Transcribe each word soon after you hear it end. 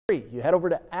You head over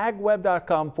to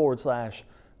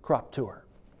agweb.com/crop tour.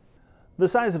 The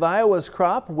size of Iowa's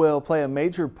crop will play a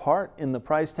major part in the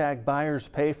price tag buyers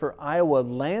pay for Iowa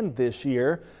land this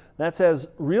year. That's as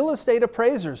real estate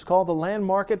appraisers call the land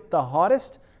market the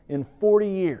hottest in 40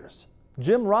 years.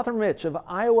 Jim Rothermich of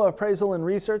Iowa Appraisal and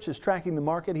Research is tracking the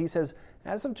market. He says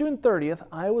as of June 30th,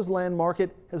 Iowa's land market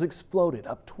has exploded,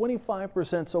 up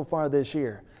 25% so far this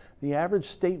year. The average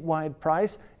statewide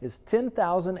price is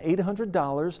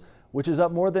 $10,800, which is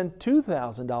up more than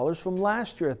 $2,000 from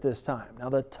last year at this time. Now,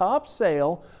 the top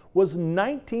sale was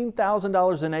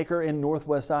 $19,000 an acre in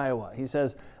northwest Iowa. He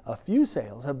says a few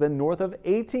sales have been north of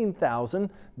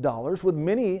 $18,000, with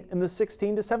many in the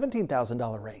 $16,000 to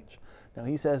 $17,000 range. Now,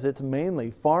 he says it's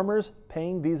mainly farmers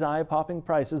paying these eye-popping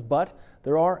prices, but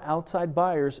there are outside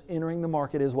buyers entering the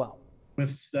market as well.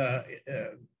 With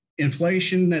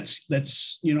inflation that's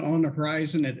on the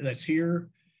horizon, that's here,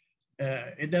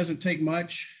 it doesn't take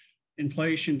much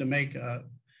inflation to make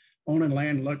owning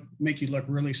land make you look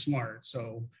really smart.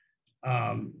 So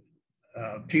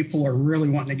people are really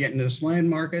wanting to get into this land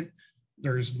market.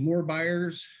 There's more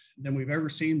buyers than we've ever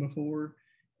seen before,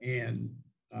 and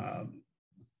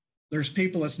there's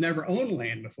people that's never owned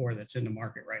land before that's in the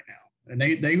market right now, and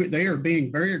they are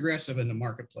being very aggressive in the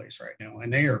marketplace right now,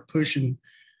 and they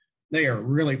are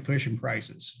really pushing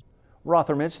prices.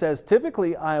 Rothermich says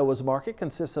typically Iowa's market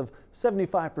consists of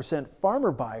 75%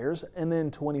 farmer buyers and then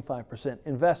 25%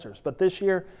 investors. But this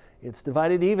year it's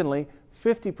divided evenly.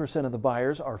 50% of the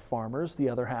buyers are farmers, the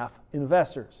other half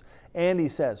investors. And he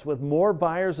says with more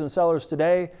buyers and sellers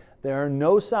today, there are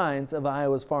no signs of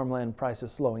Iowa's farmland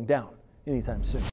prices slowing down anytime soon.